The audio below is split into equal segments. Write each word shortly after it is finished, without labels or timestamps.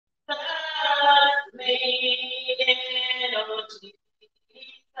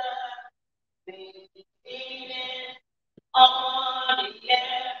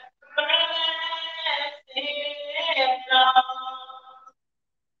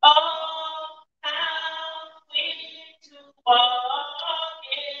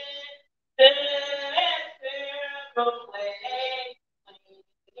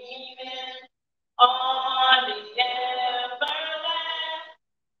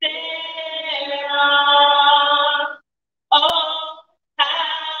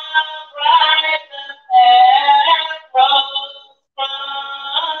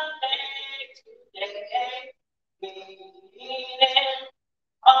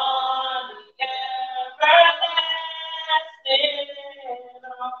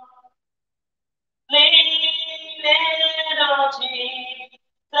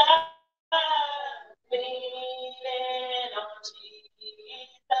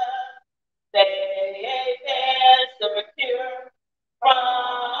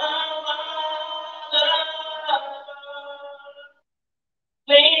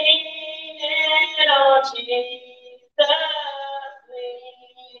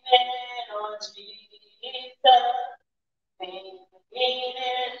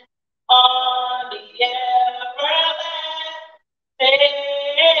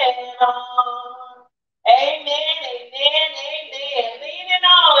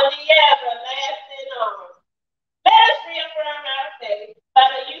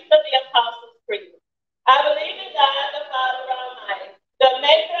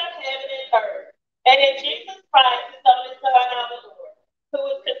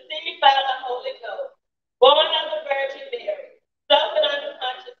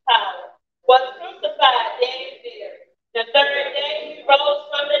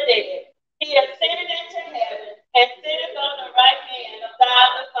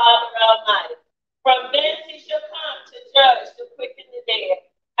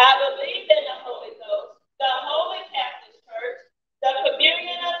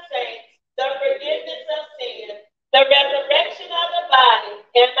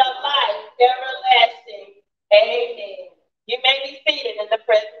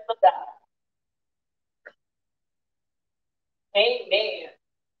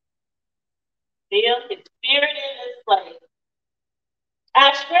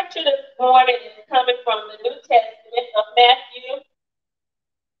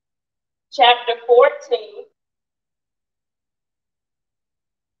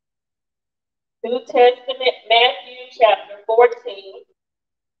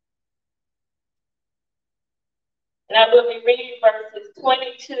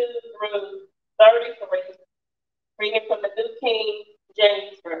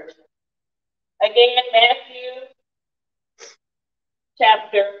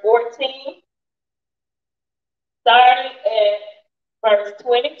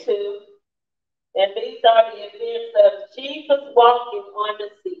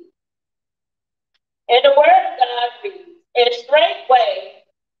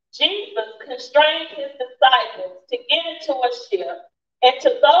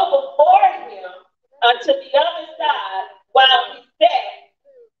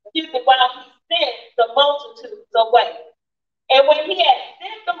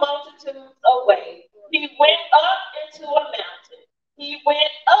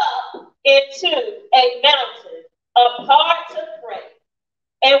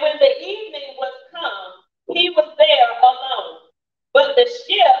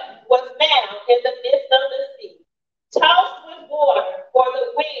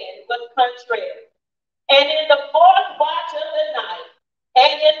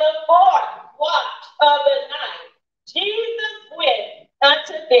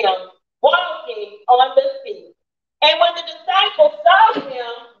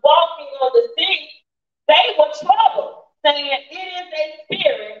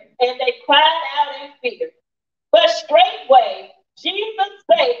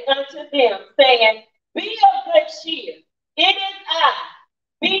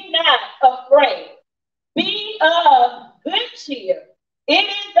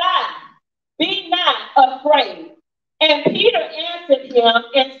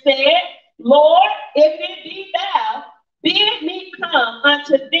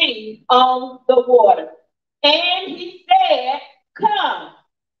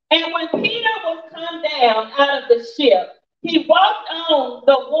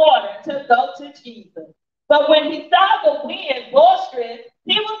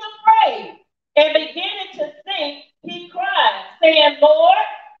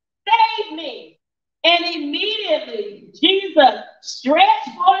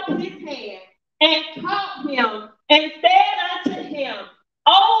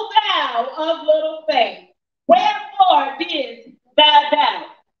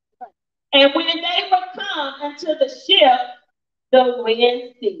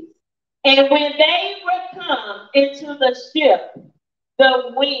And when they were come into the ship,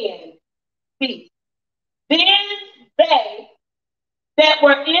 the wind ceased. Then they that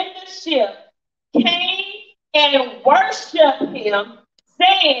were in the ship came and worshiped him,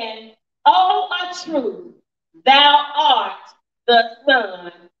 saying, "O a truth, thou art the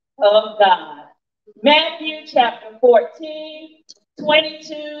Son of God." Matthew chapter 14,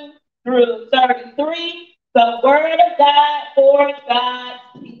 22 through 33. The word of God for God's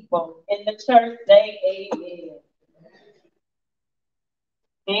people. In the church say amen.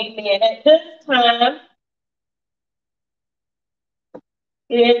 Amen. At this time,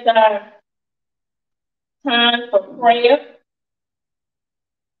 it is our time for prayer,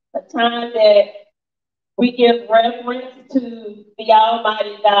 a time that we give reverence to the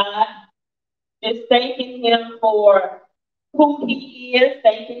Almighty God, just thanking Him for who He is,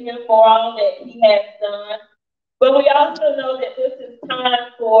 thanking Him for all that He has done. But we also know that this is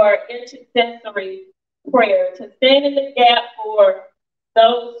time for intercessory prayer, to stand in the gap for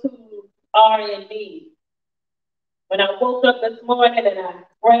those who are in need. When I woke up this morning and I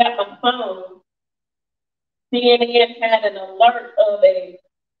grabbed my phone, CNN had an alert of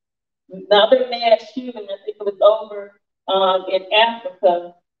another mass shooting. I think it was over in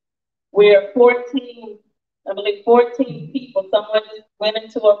Africa, where 14 people, someone just went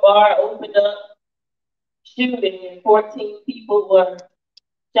into a bar, opened up, shooting, and 14 people were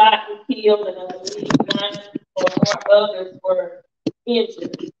shot and killed, and I believe 9 or more others were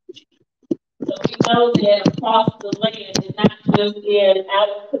injured. So we know that across the land, and not just in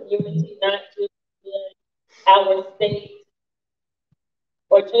our community, not just in our state,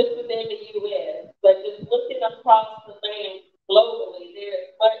 or just within the U.S., but just looking across the land globally, there is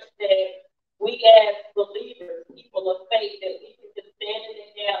much that we as believers, people of faith, that we can just stand in the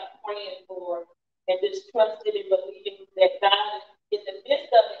gap praying for, and just trusting and believing that God is in the midst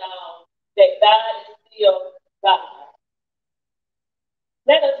of it all, that God is still God.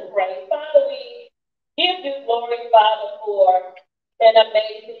 Let us pray. Father, we give you glory, Father, for an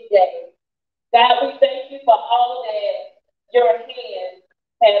amazing day. God, we thank you for all that your hand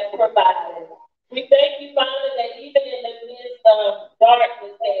has provided. We thank you, Father, that even in the midst of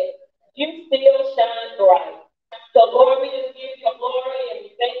darkness, that you still shine bright. So, Lord, we just give you glory, and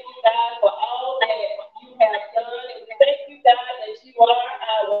we thank you, God, for all that you have done. And we thank you, God, that you are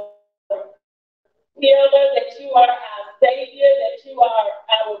our healer, that you are our Savior, that you are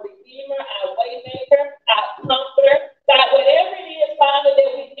our Redeemer, our Waymaker, our Comforter. God, whatever it is, Father,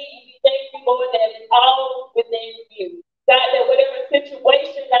 that we need, we thank you, Lord, that it's all within you. God, that whatever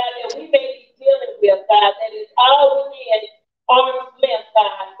situation, God, that we may be dealing with, God, that it's all within arm's length,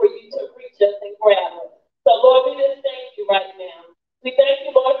 God, for you to reach us and grab us. So, Lord, we just thank you right now. We thank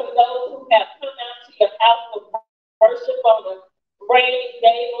you, Lord, for those who have come out to your house of worship on a rainy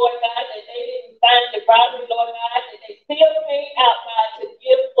day, Lord God, that they didn't find the robbery, Lord God, that they still came out, God, to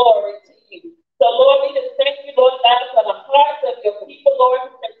give glory to you. So, Lord, we just thank you, Lord God, for the hearts of your people, Lord,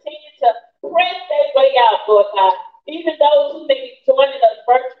 who continue to press their way out, Lord God. Even those who may be joining us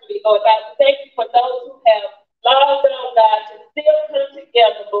virtually, Lord God, we thank you for those who have logged on, God, to still come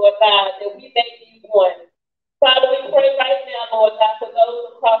together, Lord God, that we may be one. Father, we pray right now, Lord God, for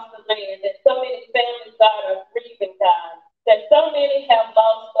those across the land, that so many families, God, are grieving, God, that so many have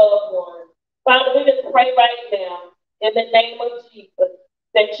lost loved ones. Father, we just pray right now, in the name of Jesus,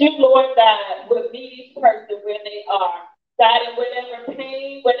 that you, Lord God, would meet each person where they are. God, in whatever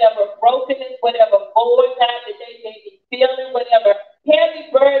pain, whatever brokenness, whatever void, God, that they may be feeling, whatever heavy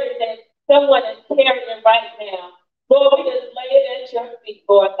burden that someone is carrying right now. Lord, we just lay it at your feet,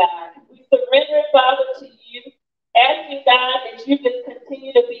 Lord God. We surrender, Father, to you, asking, God, that you just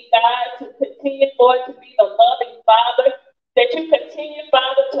continue to be God, to continue, Lord, to be the loving Father, that you continue,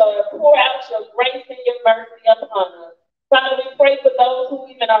 Father, to pour out your grace and your mercy upon us. Father, we pray for those who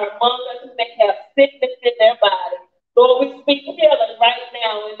even are among us who may have sickness in their body. Lord, we speak healing right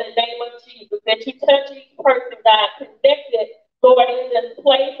now in the name of Jesus, that you touch each person, God, connected, Lord, in this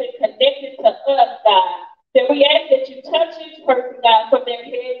place and connected to us, God. That we ask that you touch each person, God, from their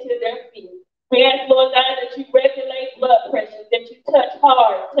head to their feet. We ask, Lord God, that you regulate blood pressure, that you touch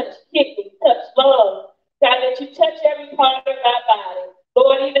heart, touch kidneys, touch lungs, God, that you touch every part of our body.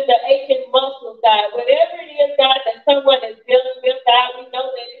 Lord, even the aching muscles, God, whatever it is, God, that someone is dealing with, God, we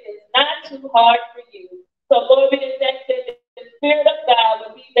know that it is not too hard for you. So, Lord, we just ask that the Spirit of God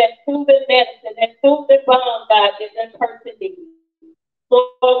would be that soothing medicine, that soothing balm, God, that that person needs.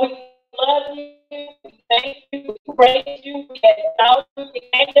 Lord, we love you, we thank you, we praise you, we exalt you, we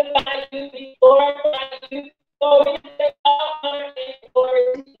magnify you, we glorify you. Lord, we say all honor and glory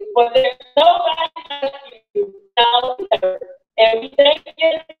to you, for there's nobody like you, now ever. And we thank you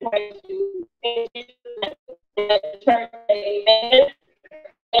and praise you. In Jesus' name. The church, amen.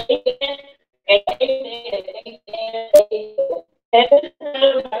 Amen. Amen. Amen. Amen. At this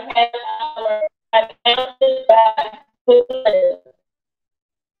time, we have our announcement by Sister.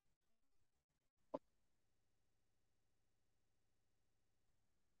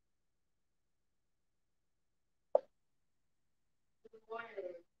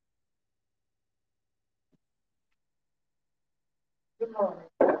 Good morning.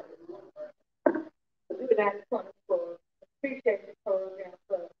 Good afternoon. Appreciate the program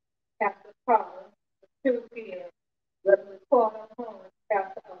for Pastor Collins, 2 p.m. Let me call on home,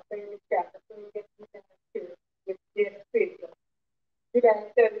 Pastor Bailey Chapter 3, get me down to with Jenna Fisher. July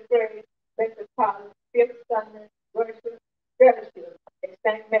 33rd, Mr. Collins, 5th Sunday, worship, fellowship, in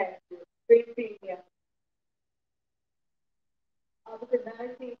St. Matthew, 3 p.m. August the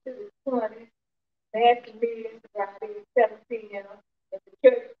 19th to the 20th, mass meeting, Friday, 7 p.m. at the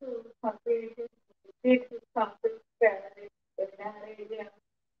church school congregation, the district conference, Saturday, at 9 a.m.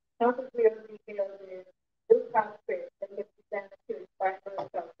 Conference will be held in New Prospect, and get you down to Frankfurt,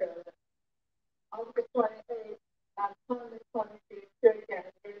 South Carolina. August 28th, October 26th, church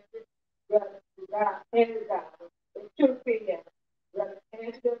anniversary, Brother Henry Down, at 2 p.m. Brother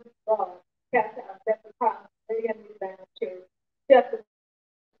Angela Ball, Pastor of Bethel Park, A.M.E. Church, Chester,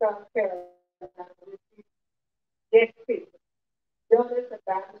 South Carolina, with you. Next week, join us at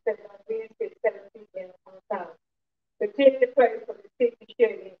Bible study on Wednesday, 7 p.m. on time. Continue to pray for the sick and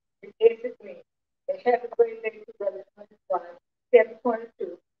shut-in in Jesus' name. And have a great day to Brother 21,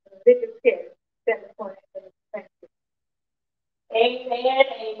 722, and Bishop Kelly, 728. Thank you. Amen,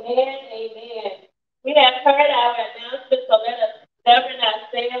 amen, amen. We have heard our announcement, so let us govern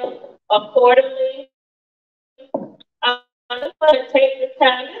ourselves accordingly. I'm just going to take this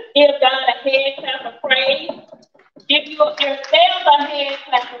time, just give God a hand clap of praise. Give yourselves a hand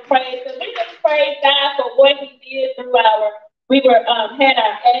clap of praise. So we just praise God for what He did through we were had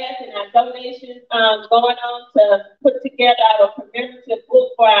our ads and our donations going on to put together our commemorative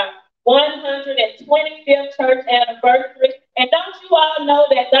book for our 125th church anniversary. And don't you all know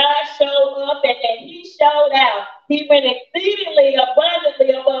that God showed up and that He showed out. He went exceedingly abundantly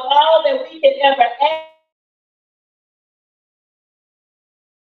above all that we could ever ask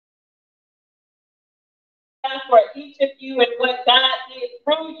for each of you and what God did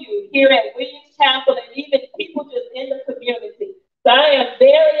through you here at Williams Chapel and even people just in the community. So I am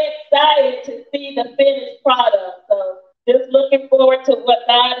very excited to see the finished product. So just looking forward to what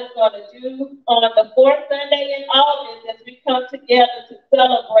God is going to do on the fourth Sunday in August as we come together to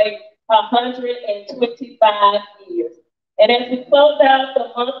celebrate 125 years. And as we close out the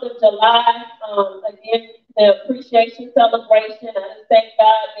month of July, again, the appreciation celebration, I just thank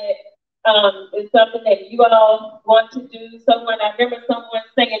God that it's something that you all want to do. I remember someone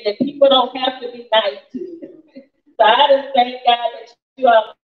saying that people don't have to be nice to you. So I just thank God that you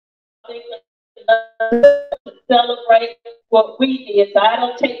all think to celebrate what we did. So I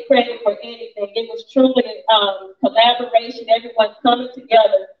don't take credit for anything. It was truly collaboration, everyone coming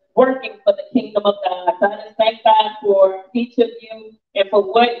together, working for the kingdom of God. So I just thank God for each of you and for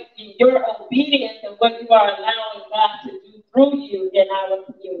what your obedience and what you are allowing God to do through you in our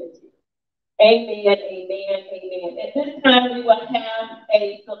community. Amen, amen, amen. At this time, we will have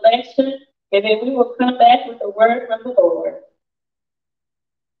a selection, and then we will come back with a word from the Lord.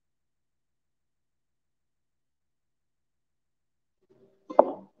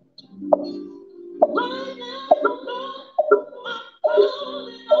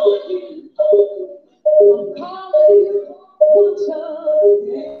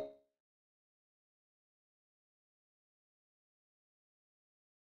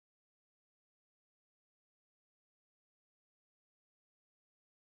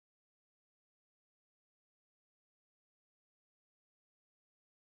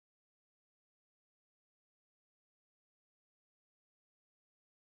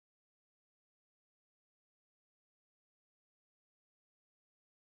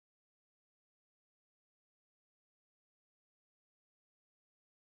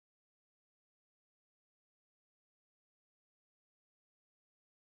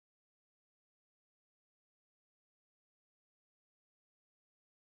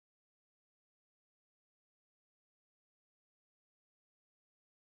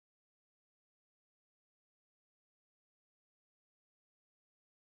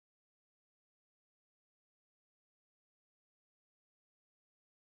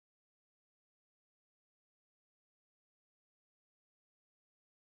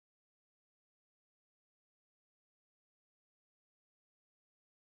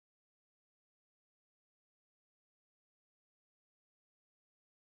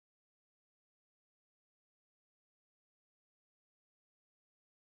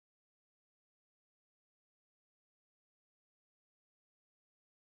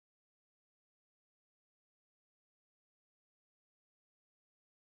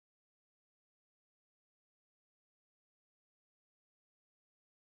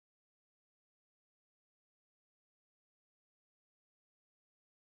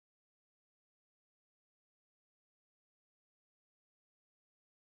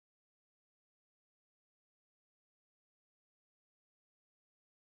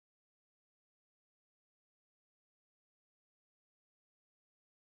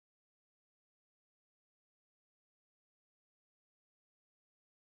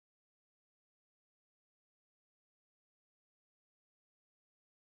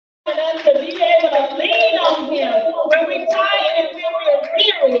 us to be able to lean on him when we're tired and when we're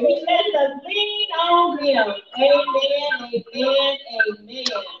weary. He lets us lean on him. Amen, amen, amen.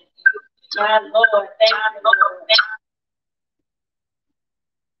 My Lord, thank you, Lord.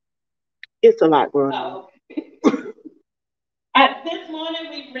 It's a lot, bro. Oh. This morning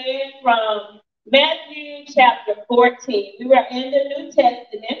we read from Matthew chapter 14. We were in the New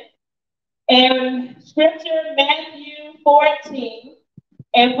Testament and scripture Matthew 14.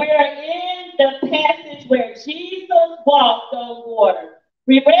 And we're in the passage where Jesus walked on water.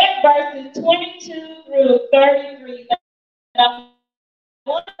 We read verses 22 through 33. I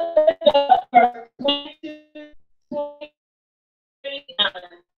want to go verse 22 to 29.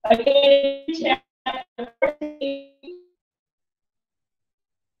 Again, chapter 14,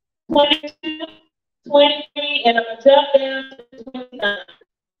 22, 23, and I'm going to jump down to 29.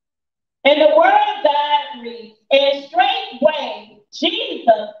 And the word of God reads, and straightway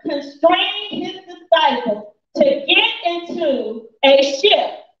Jesus constrained his disciples to get into a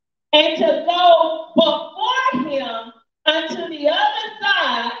ship and to go before him unto the other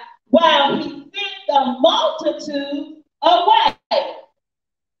side while he sent the multitude away.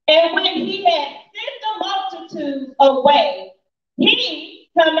 And when he had sent the multitude away, he,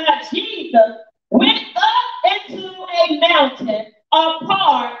 talking about Jesus, went up into a mountain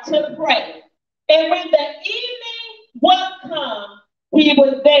apart to pray. And when the evening was come, he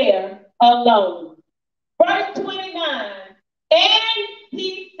was there alone. Verse 29, and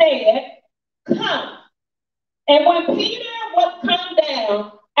he said, come. And when Peter was come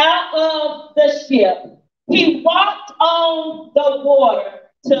down out of the ship, he walked on the water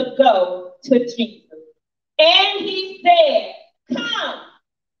to go to Jesus. And he said, come.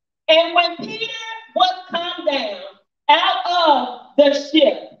 And when Peter was come down out of the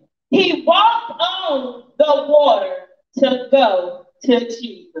ship, he walked on the water to go to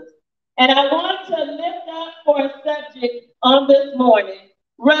Jesus. And I want to lift up for a subject on this morning,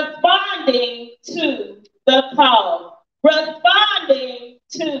 responding to the call. Responding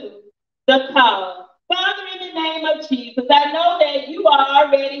to the call. Father, in the name of Jesus, I know that you are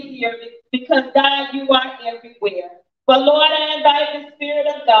already here because, God, you are everywhere. But, Lord, I invite the Spirit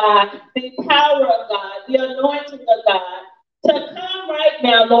of God, the power of God, the anointing of God, to come right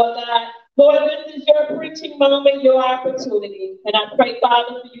now, Lord God. Lord, this is your preaching moment, your opportunity. And I pray,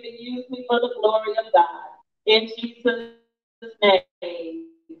 Father, for you to use me for the glory of God. In Jesus' name,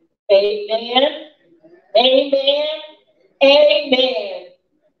 amen, amen, amen.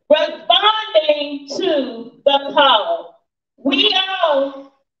 Responding to the call. We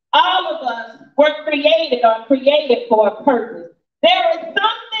all of us were created for a purpose. There is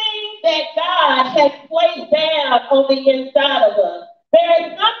something that God has placed down on the inside of us. There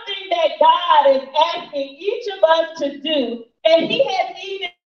is something that God is asking each of us to do, and he has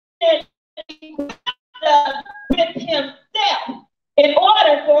even equipped us with himself in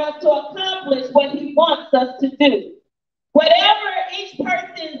order for us to accomplish what he wants us to do. Whatever each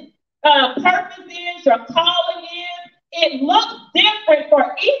person's purpose is or calling is, it looks different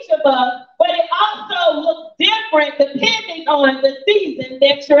for each of us, but it also looks different depending on the season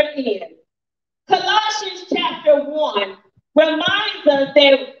that you're in. Colossians chapter 1 reminds us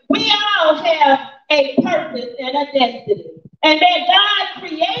that we all have a purpose and a destiny, and that God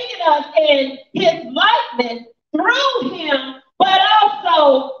created us in his likeness through him, but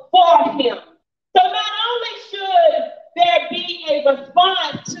also for him. So not only should there be a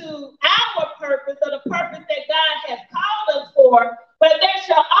response to our purpose or the purpose that God has called us for, but there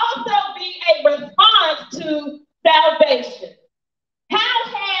shall also be a response to salvation. How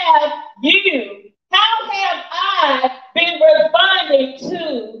have I been responding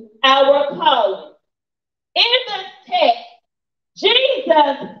to our calling? In this text,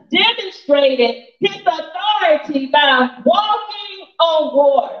 Jesus demonstrated his authority by walking on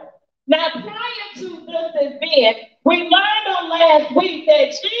water. Now, prior to this event, we learned on last week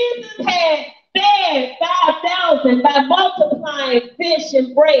that Jesus had fed 5,000 by multiplying fish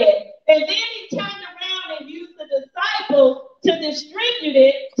and bread. And then he turned around and used the disciples to distribute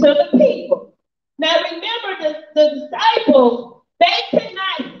it to the people. Now, remember, the disciples, they could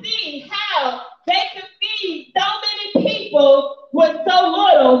not see how they could feed so many people with so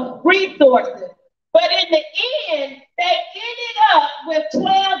little resources. But in the end, they ended up with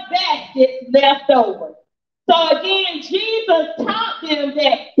 12 baskets left over. So again, Jesus taught them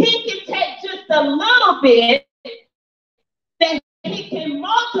that he can take just a little bit, that he can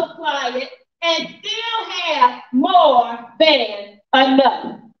multiply it and still have more than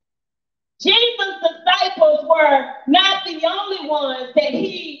enough. Jesus' disciples were not the only ones that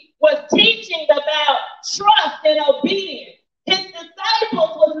he was teaching about trust and obedience. His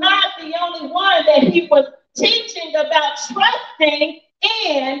disciples was not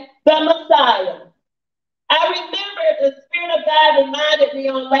reminded me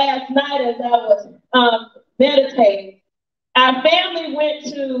on last night as I was meditating. Our family went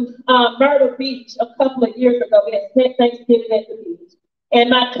to Myrtle Beach a couple of years ago. We had spent Thanksgiving at the beach. And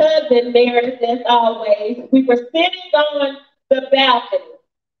my cousin, Meredith, as always, we were sitting on the balcony.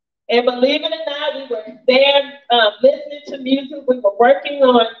 And believe it or not, we were there listening to music. We were working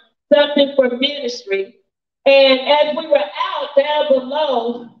on something for ministry. And as we were out down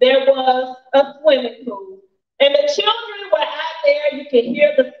below, there was a swimming pool. And the children were out there. You could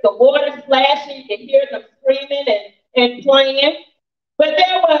hear the water splashing. You could hear them screaming and playing. But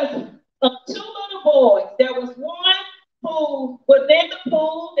there was two little boys. There was one who was in the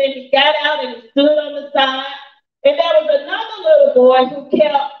pool, and he got out and he stood on the side. And there was another little boy who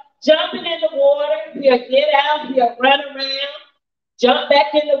kept jumping in the water. He'll get out, he'll run around, jump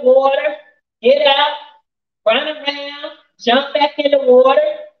back in the water, get out, run around, jump back in the water.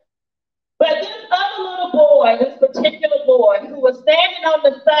 But this other little boy, this particular boy who was standing on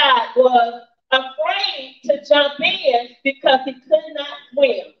the side, was afraid to jump in because he could not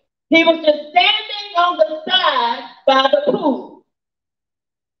swim. He was just standing on the side by the pool.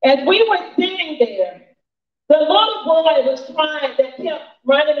 As we were sitting there, the little boy that kept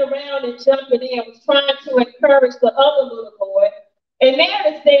running around and jumping in, was trying to encourage the other little boy. And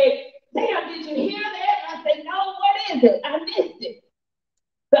Mary said, "Sam, did you hear that?" I said, "No, what is it? I missed it."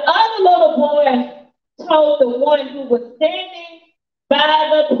 The other little boy told the one who was standing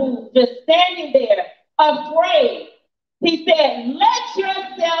by the pool, just standing there, afraid. He said, "Let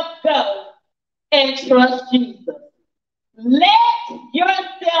yourself go and trust Jesus. Let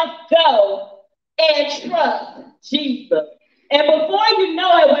yourself go and trust Jesus." And before you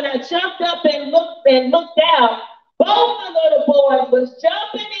know it, when I jumped up and looked out, both the little boys was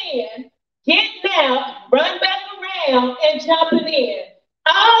jumping in, getting out, run back around, and jumping in.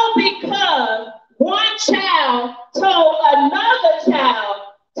 All because one child told another child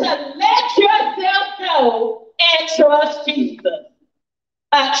to let yourself go and trust Jesus.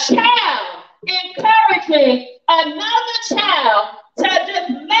 A child encouraging another child to just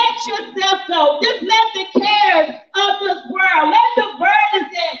let yourself go. Just let the cares of this world, let the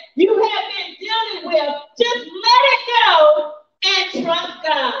burdens that you have been dealing with, just let it go and trust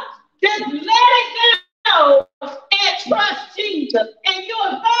God. Just let it go and trust Jesus. And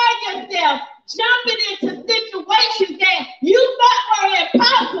you'll find yourself jumping into situations that you thought were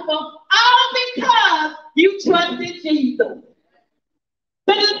impossible, all because you trusted Jesus.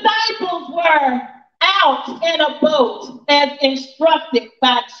 The disciples were out in a boat as instructed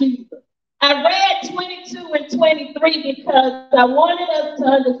by Jesus. I read 22 and 23 because I wanted us to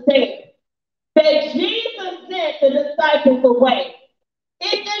understand that Jesus sent the disciples away.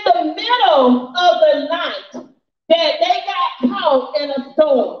 It's in the middle of the night that they got caught in a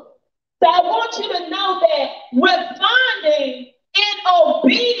storm. So I want you to know that responding in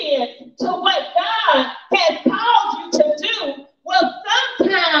obedience to what God has called you to do will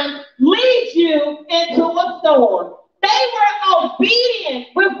sometimes lead you into a storm. They were obedient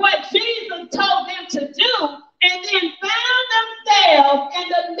with what Jesus told them to do and then found themselves in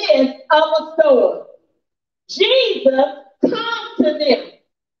the midst of a storm. Jesus comes to them,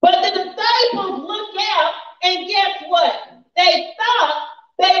 but the disciples look out and guess what? They thought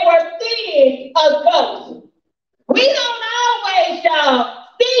they were seeing a ghost. We don't always, y'all,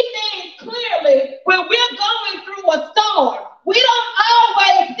 see things clearly when we're going through a storm. We don't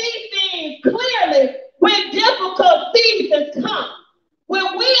always see things clearly when difficult seasons come.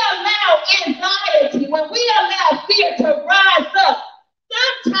 When we allow anxiety, when we allow fear to rise up,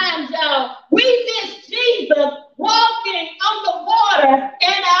 sometimes, y'all, we miss Jesus walking on the water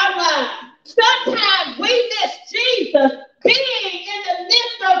in our lives. Sometimes we miss Jesus being in the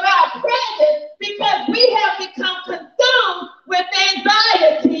midst of our presence because we have become consumed with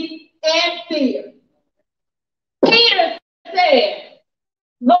anxiety and fear. Peter said,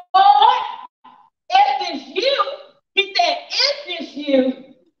 "Lord, if it's you," he said, "if it's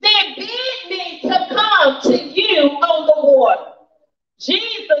you, then bid me to come to you on the water."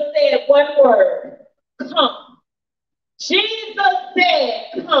 Jesus said one word, "Come." Jesus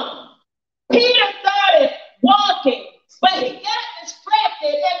said, "Come." Peter started walking, but he got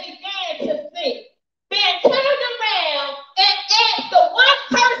distracted and began to sink. Then turned around and asked the one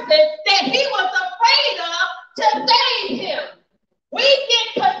person that he was afraid of to save him. We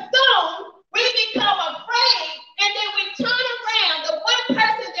get consumed, we become afraid, and then we turn around. The one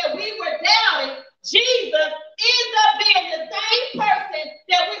person that we were doubting, Jesus, ends up being the same person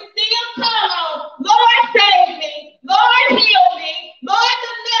that we still call on. "Lord, save me. Lord, heal me. Lord,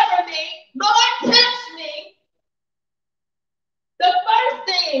 deliver me. Lord, touch me." The first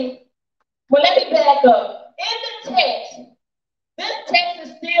thing, well, let me back up. In the text, this text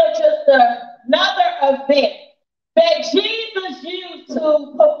is still just another event that Jesus used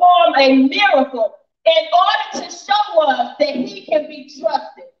to perform a miracle in order to show us that he can be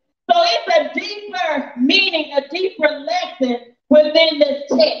trusted. So it's a deeper meaning, a deeper lesson within this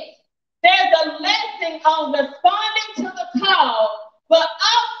text. There's a lesson on responding to the call, but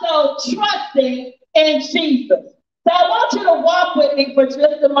also trusting in Jesus. So I want you to walk with me for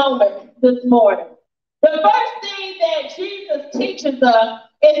just a moment this morning. The first thing that Jesus teaches us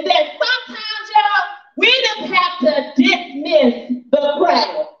is that sometimes, y'all, we just have to dismiss the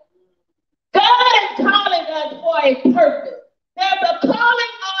crowd. God is calling us for a purpose. There's a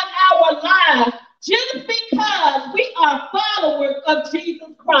calling on our lives just because we are followers of Jesus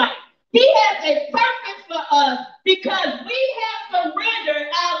Christ. He has a purpose for us because we have surrendered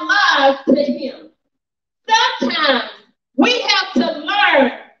our lives to him. Sometimes we have to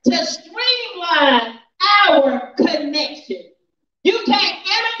learn to streamline our connection. You can't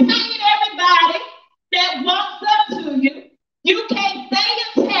entertain everybody that walks up to you. You can't stay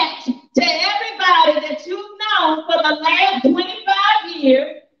attached to everybody that you've known for the last 25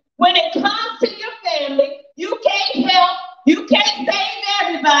 years. When it comes to your family, you can't help, you can't save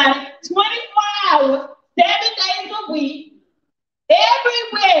everybody 24 hours, 7 days a week.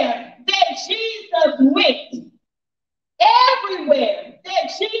 Everywhere that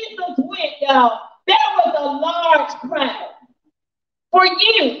Jesus went, y'all, there was a large crowd. For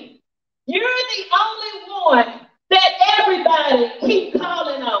you, you're the only one that everybody keep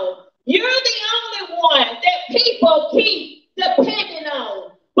calling on. You're the only one that people keep depending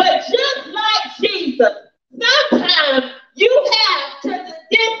on. But just like Jesus, sometimes you have to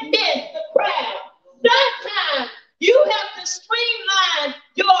dismiss the crowd. Sometimes you have to streamline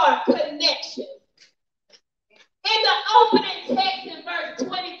your connection. In the opening text in verse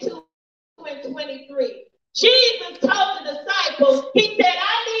 22 and 23, Jesus told the disciples, he said,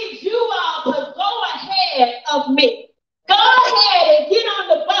 I need you all to go ahead of me. Go ahead and get on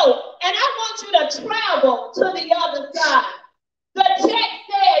the boat, and I want you to travel to the other side. The text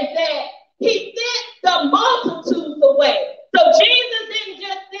says that he sent the multitudes away. So Jesus didn't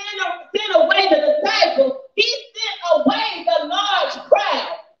just send away the disciples, he sent away the large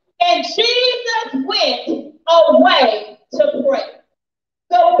crowd. And Jesus went away to pray.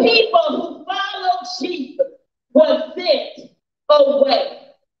 So people who followed Jesus were sent away.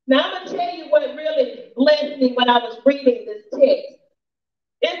 Now I'm going to tell you what really blessed me when I was reading this text.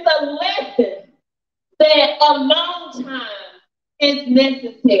 It's a lesson that alone time is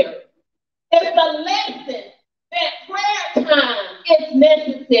necessary. It's a lesson that prayer time is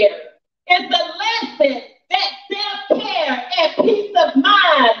necessary. It's a lesson that self-care and peace of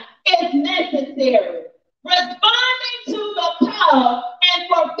mind is necessary. Responding to the call and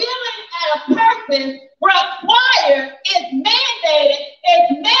fulfilling our purpose required, is mandated, is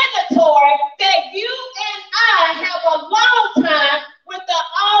mandatory that you and I have a long time with the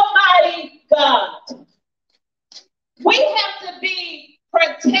Almighty God. We have to be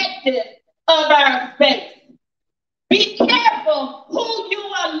protective of our space. Be careful who you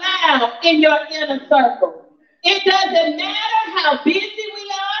allow in your inner circle. It doesn't matter how busy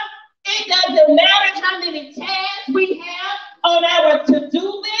we are. It doesn't matter how many tasks we have on our to-do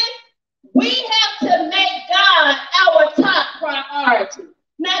list. We have to make God our top priority.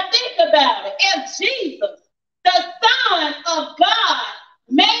 Now think about it. If Jesus, the Son of God,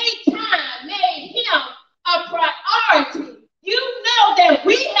 made him a priority, you know that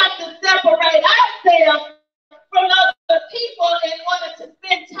we have to separate ourselves from other people in order to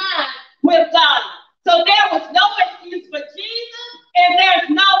spend time with God. So there was no excuse for Jesus, and there's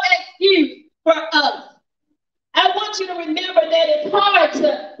no excuse for us. I want you to remember that it's hard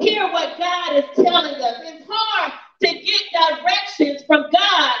to hear what God is telling us. It's hard to get directions from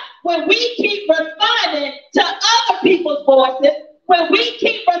God when we keep responding to other people's voices, when we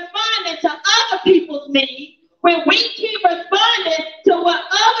keep responding to other people's needs, when we keep responding to what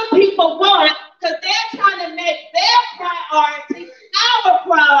other people want, because they're trying to make their priority our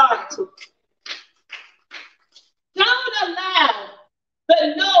priority. Don't allow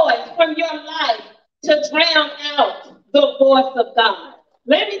the noise from your life to drown out the voice of God.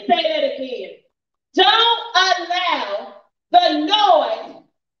 Let me say that again. Don't allow the noise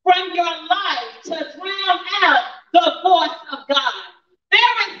from your life to drown out the voice of God.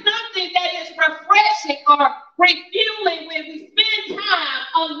 There is something that is refreshing or refueling when we spend time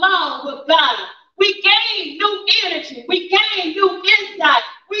alone with God. We gain new energy. We gain new insight.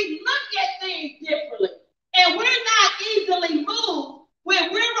 We look at things differently. And we're not easily moved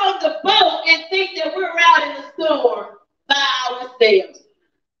when we're on the boat and think that we're out in the storm by ourselves.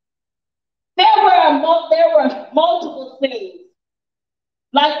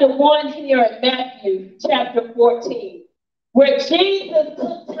 like the one here in Matthew chapter 14, where Jesus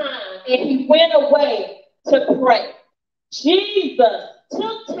took time and he went away to pray. Jesus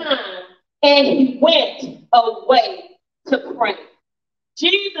took time and he went away to pray.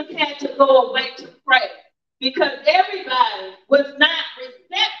 Jesus had to go away to pray because everybody was not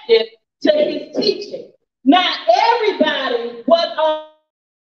receptive to his teaching. Not everybody was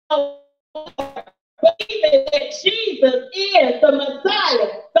on believing that Jesus is the Messiah,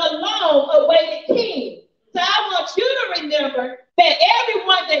 the long-awaited King. So I want you to remember that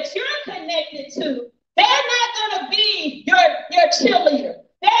everyone that you're connected to, they're not going to be your cheerleader.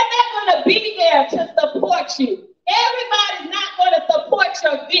 They're not going to be there to support you. Everybody's not going to support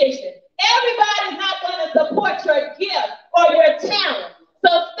your vision. Everybody's not going to support your gift or your talent. So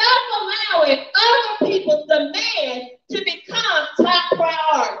stop allowing other people's demands to become top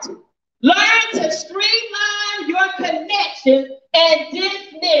priority. Learn to streamline your connections and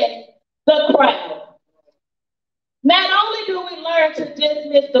dismiss the crowd. Not only do we learn to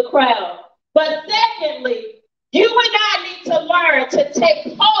dismiss the crowd, but secondly, you and I need to learn to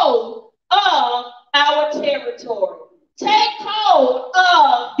take hold of our territory. Take hold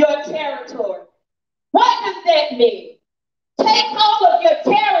of your territory. What does that mean? Take hold of your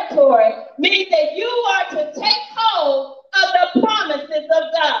territory means that you are to take hold of the promises of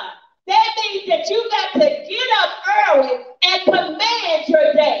God. That means that you got to get up early and command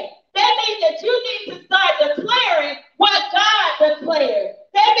your day. That means that you need to start declaring what God declared.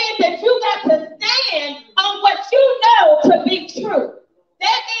 That means that you got to stand on what you know to be true.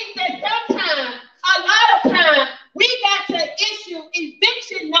 That means that sometimes, a lot of times, we got to issue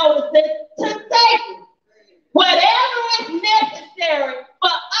eviction notices to Satan. Whatever is necessary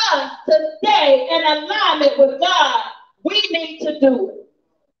for us to stay in alignment with God, we need to do it.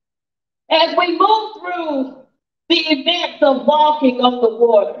 As we move through the events of walking on the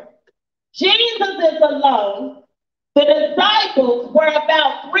water, Jesus is alone. The disciples were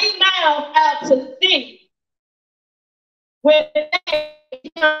about 3 miles out to sea when they came.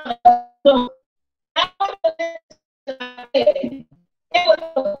 It was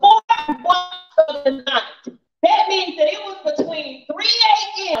the 4th watch of the night. That means that it was between 3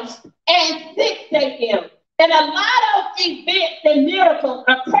 a.m. and 6 a.m. And a lot of events and miracles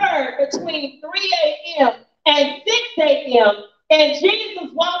occurred between 3 a.m. and 6 a.m. And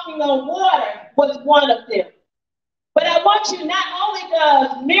Jesus walking on water was one of them. But I want you, not only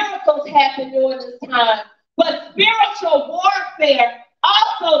does miracles happen during this time, but spiritual warfare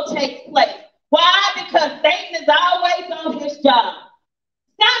also takes place. Why? Because Satan is always on his job.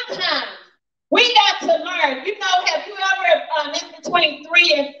 Sometimes we got to learn. You know, have you ever, in between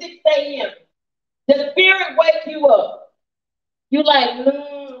 3 and 6 a.m., the spirit wake you up? You like,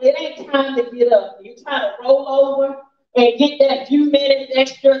 it ain't time to get up. You try to roll over and get that few minutes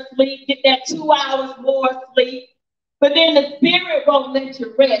extra sleep, get that 2 hours more sleep. But then the spirit won't let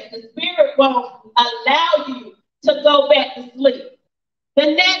you rest. The spirit won't allow you to go back to sleep.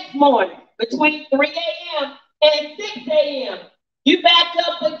 The next morning, between 3 a.m. and 6 a.m., you back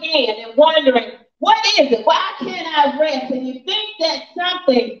up again and wondering, what is it? Why can't I rest? And you think that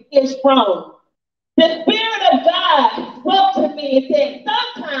something is wrong. The Spirit of God spoke to me and said,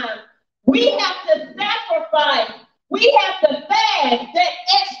 sometimes we have to sacrifice, we have to fast that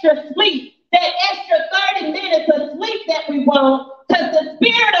extra sleep, that extra 30 minutes of sleep that we want, because the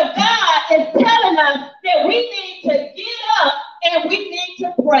Spirit of God is telling us that we need to get up and we need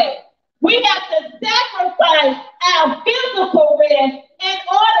to pray. We have to sacrifice our physical rest in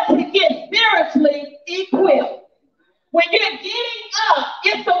order to get spiritually equipped. When you're getting up,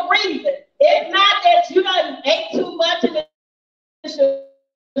 it's a reason. It's not that you done ate too much and it's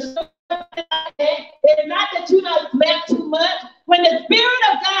not that you done slept too much. When the Spirit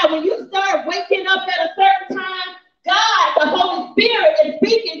of God, when you start waking up at a certain time, God, the Holy Spirit is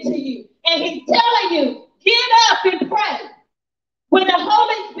speaking to you. And he's telling you, get up and pray. When the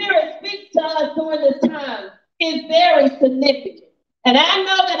Holy Spirit speaks to us during this time, it's very significant. And I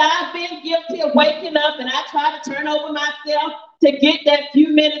know that I've been guilty of waking up and I try to turn over myself to get that few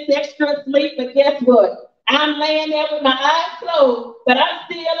minutes extra sleep. But guess what? I'm laying there with my eyes closed, but I'm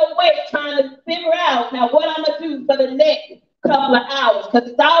still awake trying to figure out now what I'm going to do for the next couple of hours, because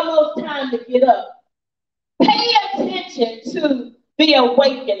it's almost time to get up. Pay attention to the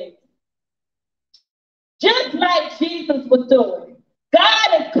awakening. Just like Jesus was doing,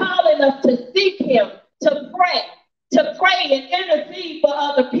 God is calling us to seek him, to pray and intercede for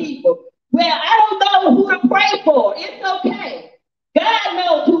other people. Well, I don't know who to pray for. It's okay. God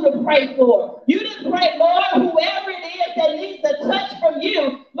knows who to pray for. You just pray, Lord, whoever it is that needs a touch from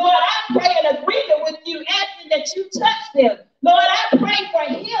you, Lord, I pray in agreement with you, asking that you touch them. Lord, I pray for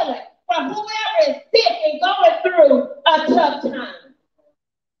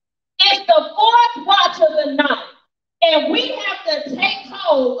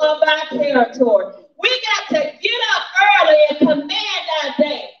control of our territory. We got to get up early and command our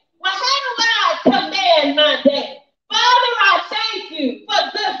day. Well, how do I command my day? Father, I thank you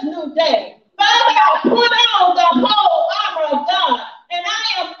for this new day. Father, I put on the whole armor of God, and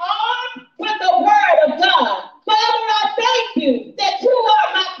I am armed with the word of God. Father, I thank you that you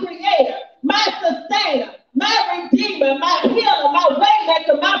are my creator, my sustainer, my redeemer, my healer, my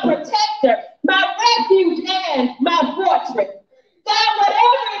waymaker, my protector, my refuge, and my fortress. God,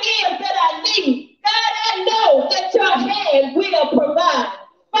 whatever it is that I need, God, I know that your hand will provide.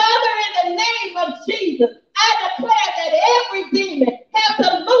 Father, in the name of Jesus, I declare that every demon has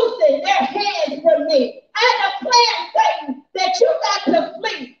to loosen their hands from me. I declare, Satan, that you got to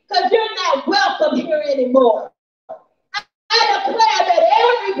flee because you're not welcome here anymore. I declare that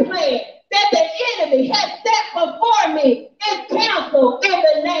every plan that the enemy has set before me is canceled in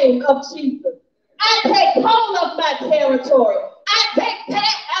the name of Jesus. I take hold of my territory. I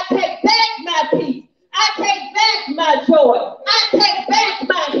take back my peace. I take back my joy. I take back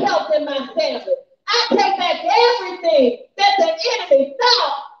my health and my family. I take back everything that the enemy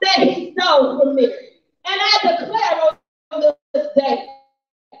thought that he stole from me. And I declare on this day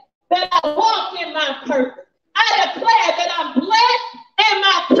that I walk in my purpose. I declare that I'm blessed in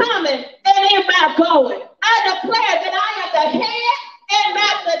my coming and in my going. I declare that I am the head and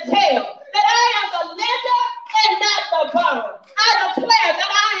not the tail. That I am the lender and not the borrower. I declare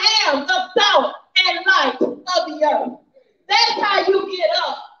that I am the salt and light of the earth. That's how you get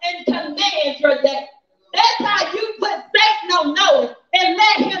up and command your day. That's how you put Satan on notice and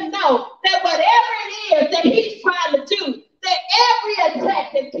let him know that whatever it is that he's trying to do, that every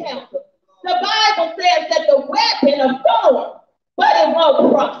attack is canceled. The Bible says that the weapon of form, but it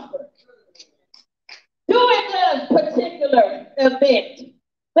won't prosper. During this particular event,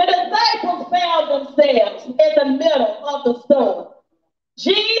 the disciples found themselves in the middle of the storm.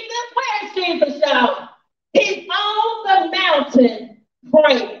 Jesus, where's Jesus, y'all? He's on the mountain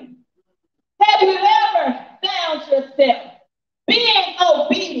praying. Have you ever found yourself being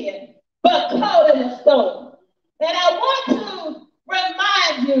obedient but caught in a storm? And I want to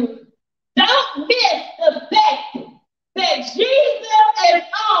remind you, don't miss the fact that Jesus is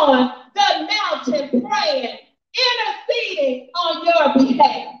on the mountain praying, interceding on your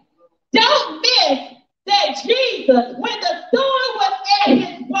behalf. Don't miss that Jesus, when the storm was at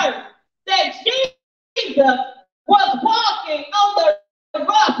his worst, that Jesus was walking on the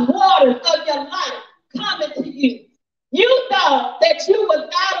rough waters of your life coming to you. You thought that you was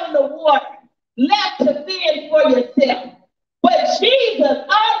out on the water, left to fend for yourself. But Jesus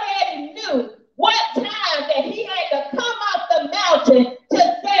already knew what time that he had to come off the mountain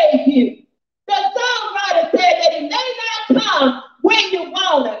to save you. The songwriter said that he may not come when you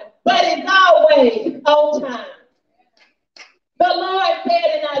want it, but it's always on time. The Lord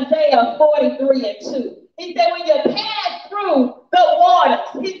said in Isaiah 43:2, he said, when you pass through the waters,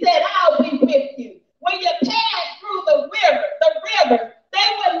 he said, I'll be with you. When you pass through the rivers, they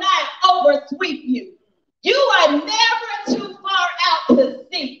will not oversweep you. You are never too far out to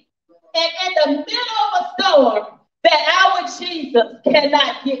sea. And in the middle of a storm, that our Jesus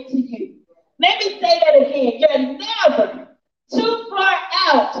cannot get to you. Let me say that again. You're never too far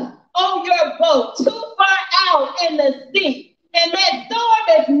out on your boat, too far out in the sea. And that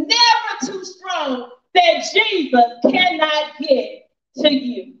storm is never too strong that Jesus cannot get to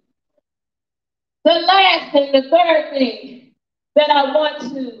you. The last thing, the third thing that I want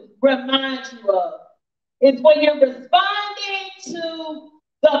to remind you of is when you're responding to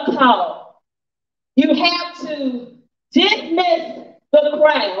the call, you have to dismiss the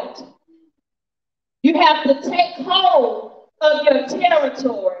crowd. You have to take hold of your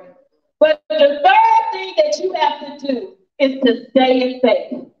territory. But the third thing that you have to do is to stay in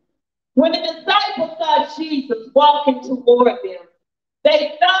faith. When the disciples saw Jesus walking toward them,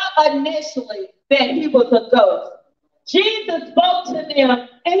 they thought initially that he was a ghost. Jesus spoke to them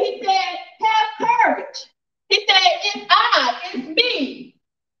and he said, have courage. He said, it's me.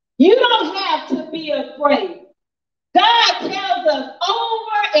 You don't have to be afraid. God tells us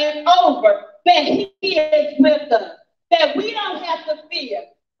over and over that he is with us, that we don't have to fear.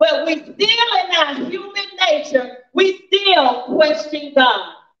 But we still, in our human nature, we still question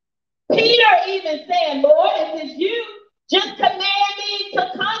God. Peter even said, Lord, if it's you, just command me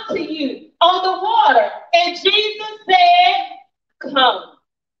to come to you on the water. And Jesus said, come.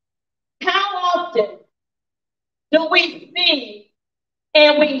 How often do we see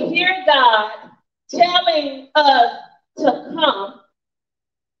and we hear God telling us to come,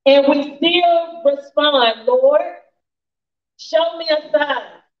 and we still respond, Lord, show me a sign.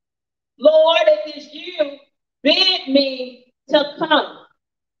 Lord, if it's you, bid me to come.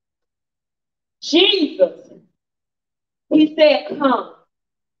 Jesus, he said, come.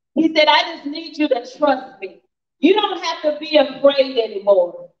 He said, I just need you to trust me. You don't have to be afraid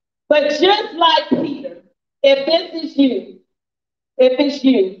anymore. But just like Peter, if this is you, if it's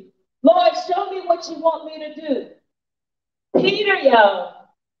you, Lord, show me what you want me to do. Peter, y'all,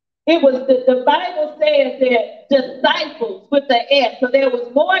 it was the Bible says that disciples with the S. So there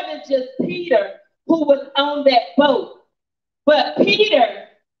was more than just Peter who was on that boat. But Peter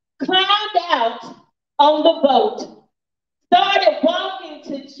climbed out on the boat, started walking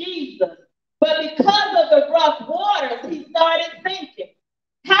to Jesus. But because of the rough waters, he started sinking.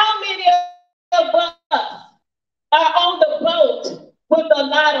 How many of us are on the boat with a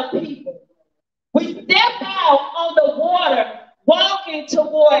lot of people? We step out on the water, walking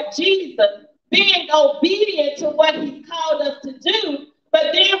toward Jesus, being obedient to what he's called us to do,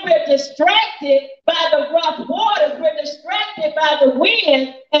 but then we're distracted by the rough waters, we're distracted by the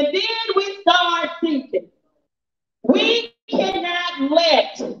wind, and then we start sinking. We cannot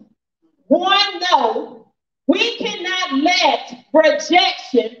let one no, we cannot let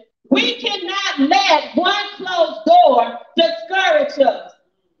rejection, we cannot let one closed door discourage us.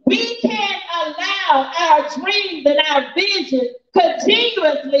 We can't allow our dreams and our visions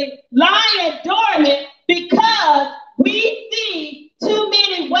continuously lying dormant because we see too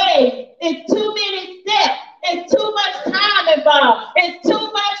many ways, it's too many steps, it's too much time involved, it's too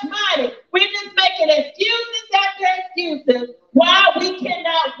much money. We're just making excuses after excuses while we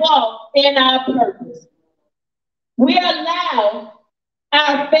cannot walk in our purpose. We allow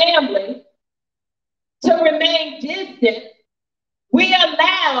our family to remain distant. We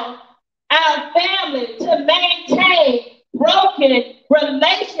allow our family to maintain broken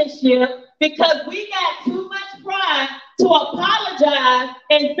relationships because we got too much pride to apologize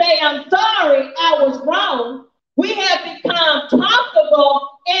and say, I'm sorry, I was wrong. We have become comfortable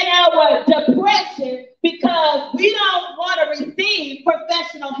in our depression because we don't want to receive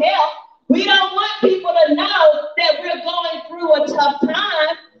professional help. We don't want people to know that we're going through a tough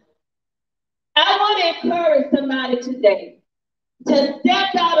time. I want to encourage somebody today to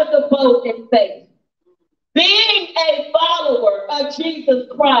step out of the boat in faith. Being a follower of Jesus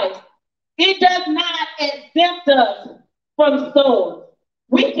Christ, it does not exempt us from storms.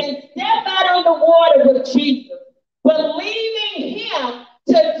 We can step out on the water with Jesus, believing him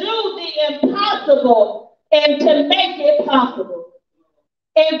to do the impossible and to make it possible.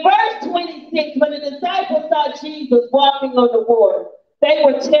 In verse 26, when the disciples saw Jesus walking on the water, they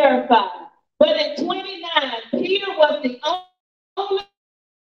were terrified. But in 29, Peter was the only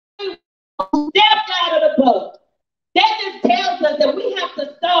one who stepped out of the boat. That just tells us that we have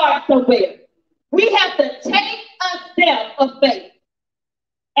to start somewhere. We have to take a step of faith.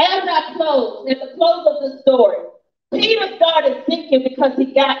 As I close, at the close of the story, Peter started sinking because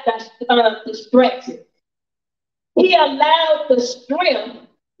he got distracted. He allowed the strength,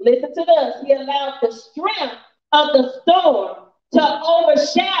 listen to this, he allowed the strength of the storm to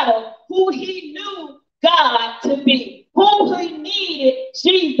overshadow who he knew God to be, who he needed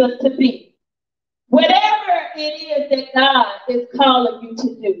Jesus to be. Whatever it is that God is calling you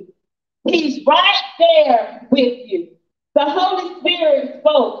to do, he's right there with you. The Holy Spirit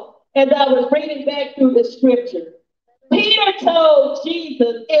spoke as I was reading back through the scripture. Peter told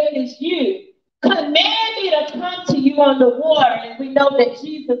Jesus, if it's you, command me to come to you on the water. And we know that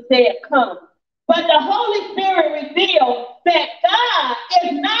Jesus said, come. But the Holy Spirit revealed that God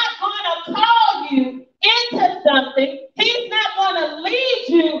is not going to call you into something. He's not going to lead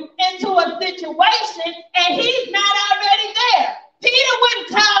you into a situation, and he's not already there. Peter wouldn't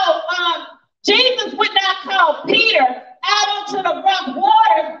call, Jesus would not call Peter out onto the rough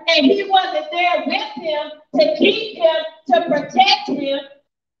waters, and he wasn't there with him to keep him, to protect him.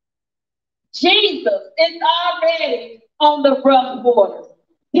 Jesus is already on the rough waters.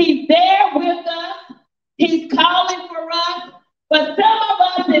 He's there with us. He's calling for us. But some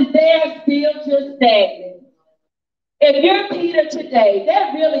of us is there still just standing. If you're Peter today,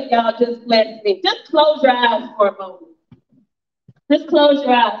 that really, y'all, just blessed me. Just close your eyes for a moment. Just close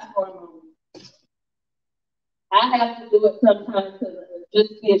your eyes for a moment. I have to do it sometimes because it's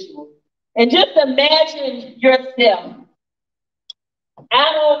just visual. And just imagine yourself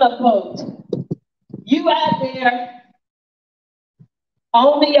out on a boat. You out there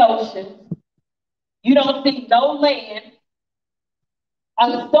on the ocean. You don't see no land.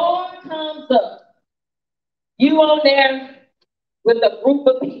 A storm comes up. You on there with a group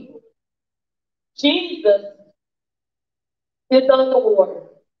of people. Jesus is on the water.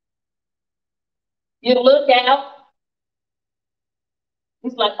 You look out.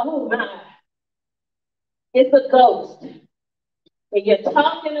 It's like, oh my, it's a ghost. and you're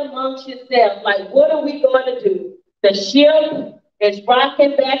talking amongst yourself, like, what are we going to do? The ship is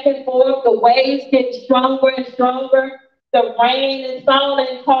rocking back and forth. The waves get stronger and stronger. The rain is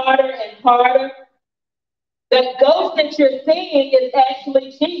falling harder and harder. The ghost that you're seeing is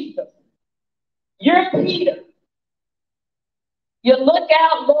actually Jesus. You're Peter. You look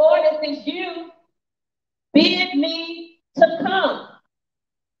out, Lord, if it's you, bid me to come.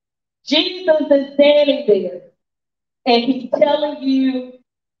 Jesus is standing there, and he's telling you,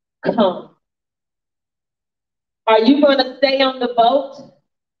 come. Are you going to stay on the boat,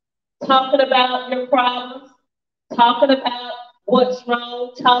 talking about your problems, talking about what's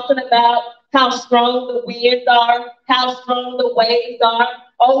wrong, talking about how strong the winds are, how strong the waves are?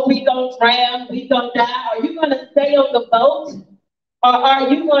 Oh, we gonna drown, we gonna die. Are you going to stay on the boat, or are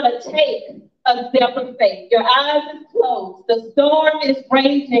you going to take a step of faith? Your eyes are closed. The storm is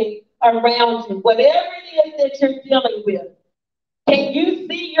raging around you. Whatever it is that you're dealing with, can you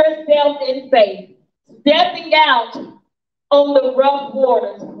see yourself in faith, stepping out on the rough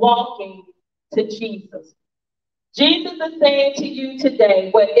waters, walking to Jesus? Jesus is saying to you today,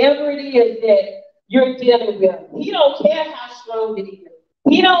 whatever it is that you're dealing with, he don't care how strong it is.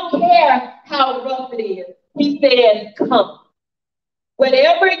 He don't care how rough it is. He says, come.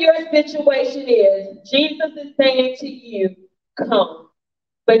 Whatever your situation is, Jesus is saying to you, come.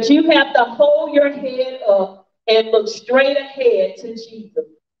 But you have to hold your head up and look straight ahead to Jesus.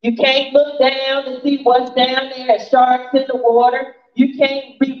 You can't look down and see what's down there, sharks in the water. You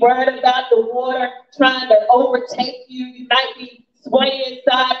can't be worried about the water trying to overtake you. You might be swaying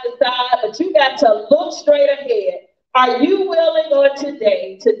side to side, but you got to look straight ahead. Are you willing on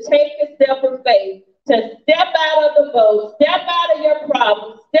today to take a step of faith, to step out of the boat, step out of your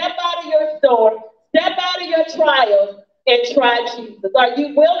problems, step out of your storm, step out of your trials, and try Jesus? Are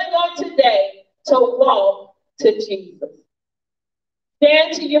you willing on today to walk to Jesus?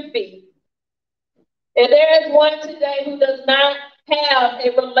 Stand to your feet. And there is one today who does not have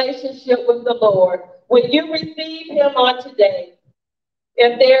a relationship with the Lord. Will you receive him on today?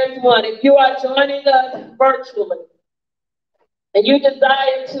 If there's one, if you are joining us virtually and you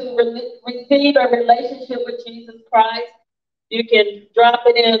desire to receive a relationship with Jesus Christ, you can drop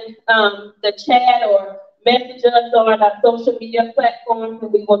it in the chat or message us on our social media platforms,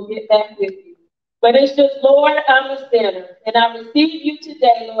 and we will get back with you. But it's just, Lord, I'm a sinner, and I receive you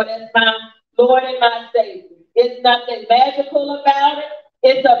today, Lord, as my Lord and my Savior. It's nothing magical about it.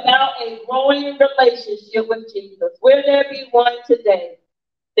 It's about a growing relationship with Jesus. Will there be one today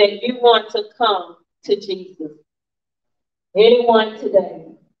that you want to come to Jesus? Anyone today?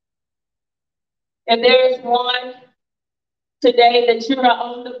 And there is one today that you're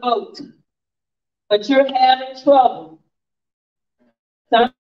on the boat, but you're having trouble.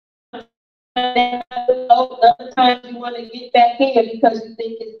 Other times you want to get back in because you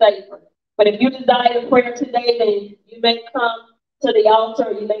think it's safer. But if you desire prayer today, then you may come to the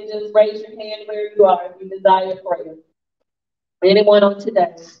altar. You may just raise your hand where you are if you desire prayer. Anyone on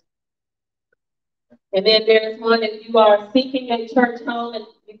today? And then there's one, if you are seeking a church home and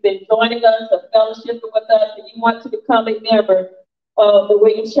you've been joining us or fellowshipping with us and you want to become a member of the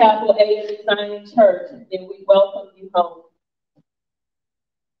Williams Chapel A.M.E. Zion Church, then we welcome you home.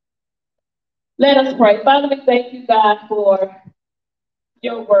 Let us pray. Father, we thank you, God, for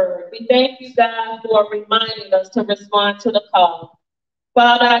your word. We thank you, God, for reminding us to respond to the call.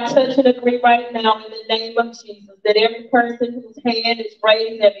 Father, I touch and agree right now in the name of Jesus that every person whose hand is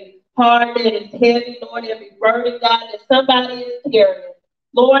raised, every heart that is heavy, Lord, every burden, God, that somebody is carrying.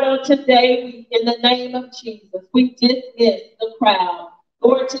 Lord, on today, in the name of Jesus, we dismiss the crowd.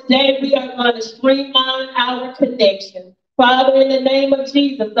 Lord, today we are going to streamline our connection. Father, in the name of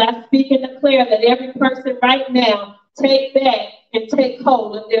Jesus, I speak and declare that every person right now take back and take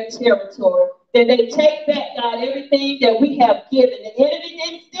hold of their territory. That they take back, God, everything that we have given. The enemy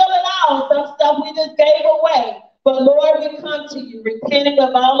didn't steal it all. Some stuff we just gave away. But Lord, we come to you, repenting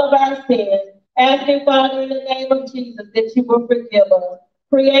of all of our sins, asking, Father, in the name of Jesus, that you will forgive us,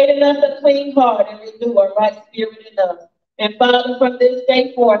 creating us a clean heart and renew a right spirit in us. And Father, from this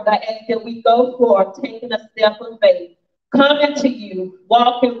day forth, I ask that we go forth, taking a step of faith, coming to you,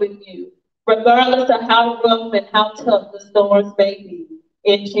 walking with you, regardless of how rough and how tough the storms may be.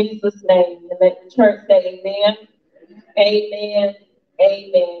 In Jesus' name. And let the church say amen, amen,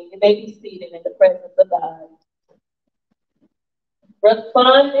 amen. You may be seated in the presence of God.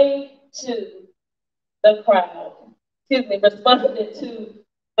 Responding to the crowd. Responding to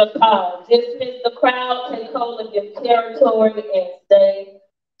the call. Dismiss the crowd, take hold of your territory, and stay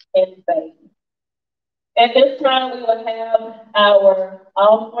in faith. At this time, we will have our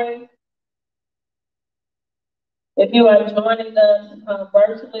offering. If you are joining us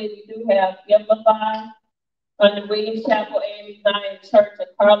virtually, we do have Amplify under Williams Chapel A.M.E. Church in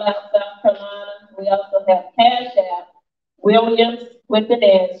Carlisle, South Carolina. We also have Cash App, Williams with an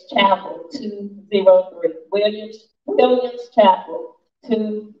S, Chapel 203. Williams Chapel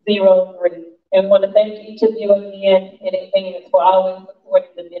 203. And want to thank each of you again in advance for always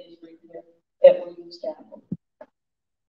supporting the ministry here at Williams Chapel.